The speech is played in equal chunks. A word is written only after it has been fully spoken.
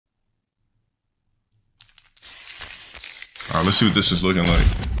Alright, let's see what this is looking like.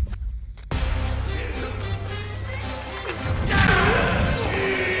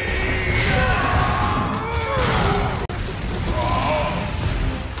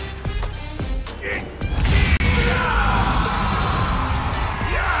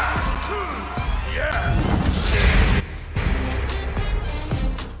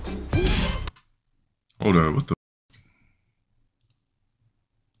 Hold on, what the?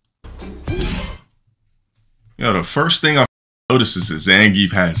 Yeah, the first thing I noticed is that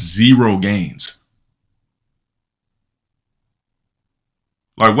Zangief has 0 gains.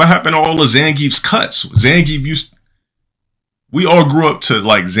 Like, what happened to all of Zangief's cuts? Zangief used... We all grew up to,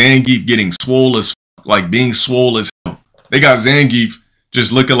 like, Zangief getting swole as... Like, being swole as hell. They got Zangief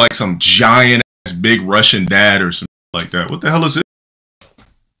just looking like some giant-ass big Russian dad or something like that. What the hell is it?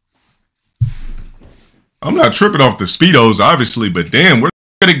 I'm not tripping off the Speedos, obviously, but damn, where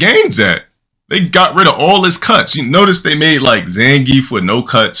the gains at? They got rid of all his cuts. You notice they made like Zangief with no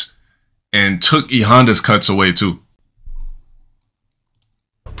cuts and took E Honda's cuts away too.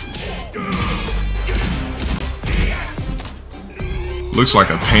 Looks like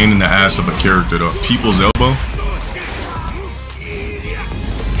a pain in the ass of a character though. People's elbow.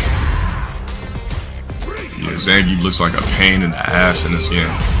 Yeah, Zangief looks like a pain in the ass in this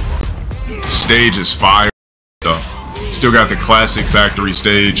game. Stage is fire though. Still got the classic factory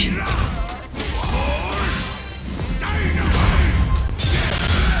stage.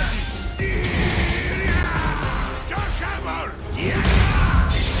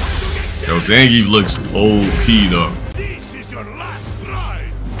 Yo, Zangief looks OP though. This is your last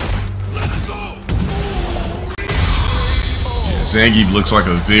ride. Let's go. Yeah, Zangief looks like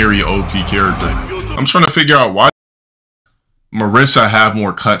a very OP character. I'm trying to figure out why Marissa have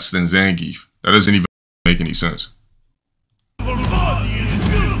more cuts than Zangief. That doesn't even make any sense.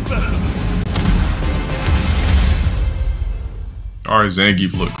 Alright,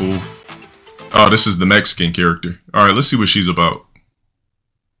 Zangief look cool. Oh, this is the Mexican character. Alright, let's see what she's about.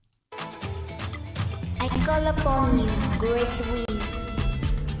 I call upon you, great wind.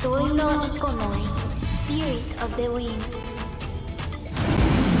 Toino Ikonoi, spirit of the wind.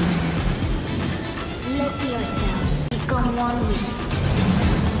 Let yourself become one with it.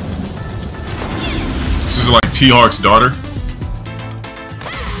 This is like T-Hawk's daughter.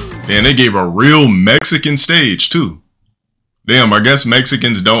 Man, they gave a real Mexican stage too. Damn, I guess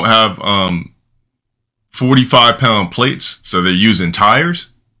Mexicans don't have 45-pound plates, so they're using tires.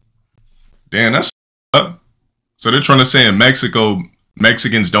 Damn, that's up. So they're trying to say in Mexico,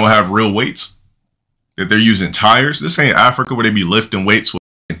 Mexicans don't have real weights? That they're using tires? This ain't Africa where they be lifting weights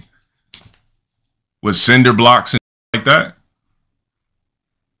with cinder blocks and like that.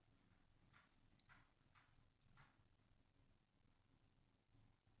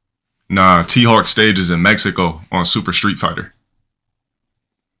 Nah, T-Hawk stage is in Mexico on Super Street Fighter.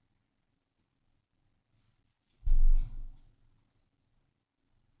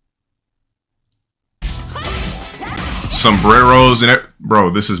 Sombreros and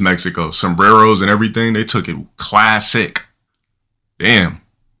bro, this is Mexico. Sombreros and everything, they took it classic. Damn.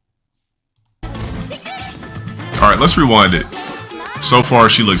 All right, let's rewind it. So far,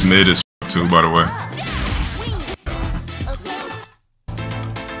 she looks mid as too, by the way.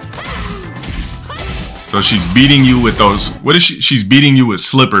 So she's beating you with those. What is she? She's beating you with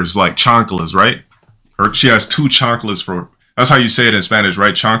slippers like chanclas, right? She has 2 chanclas for. That's how you say it in Spanish,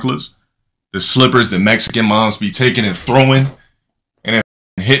 right? Chanclas. The slippers that Mexican moms be taking and throwing and then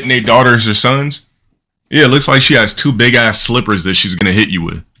hitting their daughters or sons. Yeah, it looks like she has 2 big ass slippers that she's gonna hit you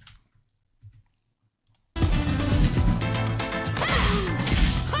with.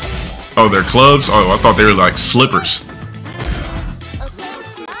 Oh, they're clubs? Oh, I thought they were like slippers.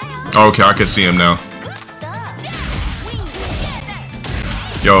 Okay, I can see him now.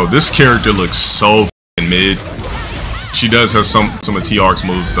 Yo, this character looks so f***ing mid. She does have some of T-Hawk's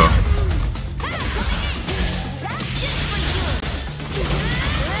moves though.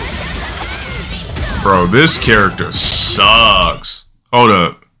 Bro, this character sucks. Hold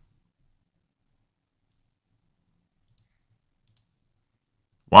up.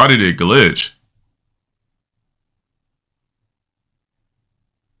 Why did it glitch?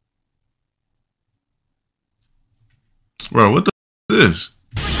 Bro, what the f is this?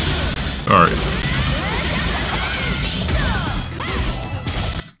 Alright.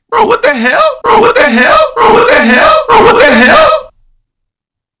 Bro, what the hell? Bro, what the hell? Bro, what the hell? Bro, what the hell?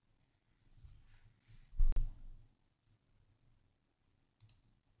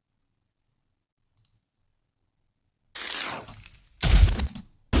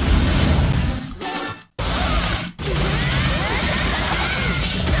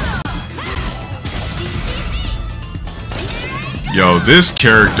 Yo, this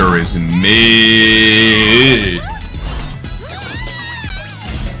character is mid.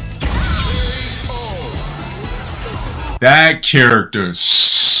 That character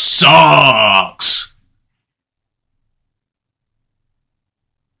sucks.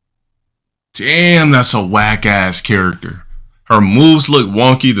 Damn, that's a whack-ass character. Her moves look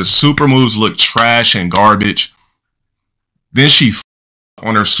wonky. The super moves look trash and garbage. Then she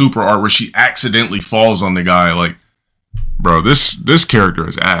on her super art where she accidentally falls on the guy. Like, bro, this character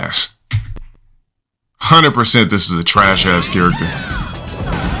is ass. 100% this is a trash-ass character.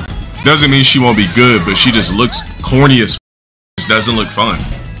 Doesn't mean she won't be good, but she just looks corny as f. Just doesn't look fun.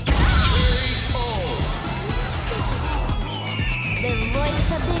 The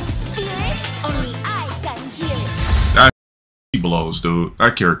voice of the spirit, only I can hear it. That blows, dude.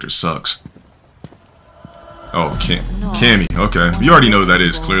 That character sucks. Oh, Cammy. Okay. You already know who that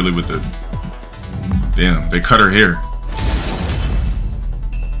is, clearly, with the... Damn, they cut her hair.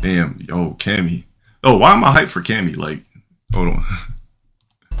 Damn, yo, Cammy. Oh, why am I hyped for Cammy? Like, hold on.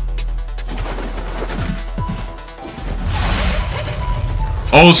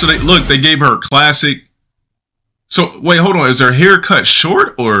 Oh, so they gave her a classic. So, wait, hold on. Is her hair cut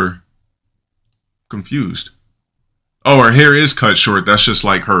short or... Confused. Oh, her hair is cut short. That's just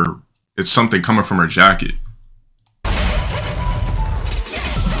like her... It's something coming from her jacket.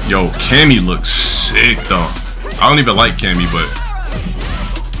 Yo, Cammy looks sick, though. I don't even like Cammy, but...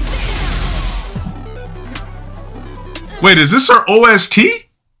 Wait, is this her OST?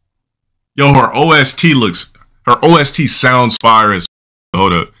 Yo, her OST looks... Her OST sounds fire as...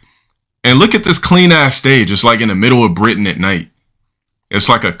 Hold up. And look at this clean-ass stage. It's like in the middle of Britain at night. It's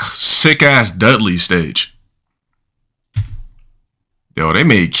like a sick-ass Dudley stage. Yo, they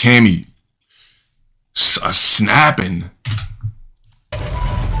made Cammy a snapping.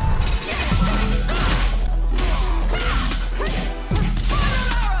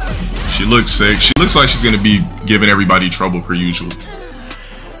 She looks sick. She looks like she's gonna be giving everybody trouble per usual.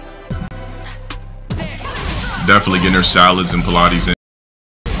 Definitely getting her salads and Pilates in.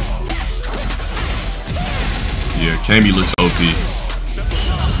 Yeah, Cammy looks OP.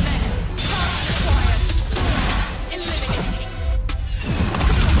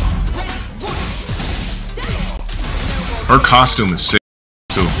 Her costume is sick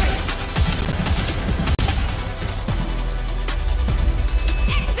too.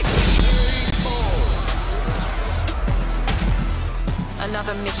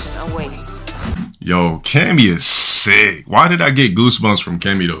 Another mission awaits. Yo, Cammy is sick. Why did I get goosebumps from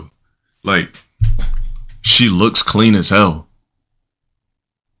Cammy though? Like, she looks clean as hell.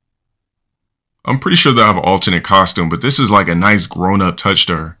 I'm pretty sure they'll have an alternate costume, but this is like a nice grown-up touch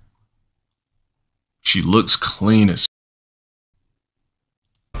to her. She looks clean as...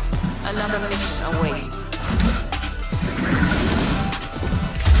 Another mission awaits.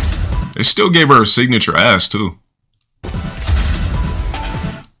 They still gave her signature ass too.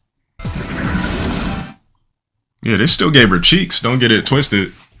 Yeah, they still gave her cheeks. Don't get it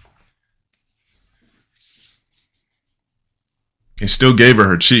twisted. They still gave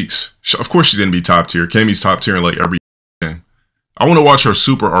her cheeks. Of course she's going to be top tier. Cammy's top tier in like every game. I want to watch her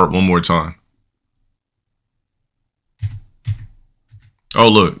super art one more time. Oh,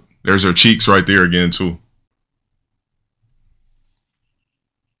 look. There's her cheeks right there again, too.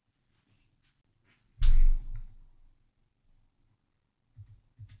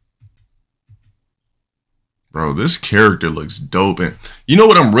 Bro, this character looks dope. And you know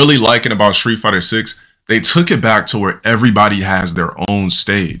what I'm really liking about Street Fighter 6? They took it back to where everybody has their own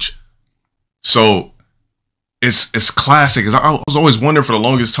stage. So it's classic. I was always wondering for the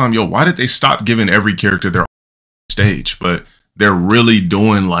longest time, yo, why did they stop giving every character their own stage? But they're really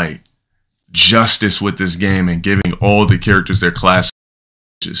doing like justice with this game and giving all the characters their classic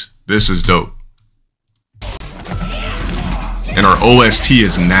stages. This is dope. And our OST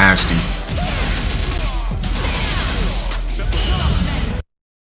is nasty.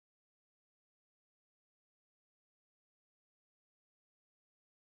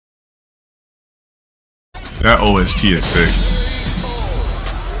 That OST is sick.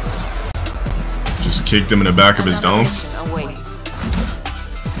 Just kicked him in the back of his dome.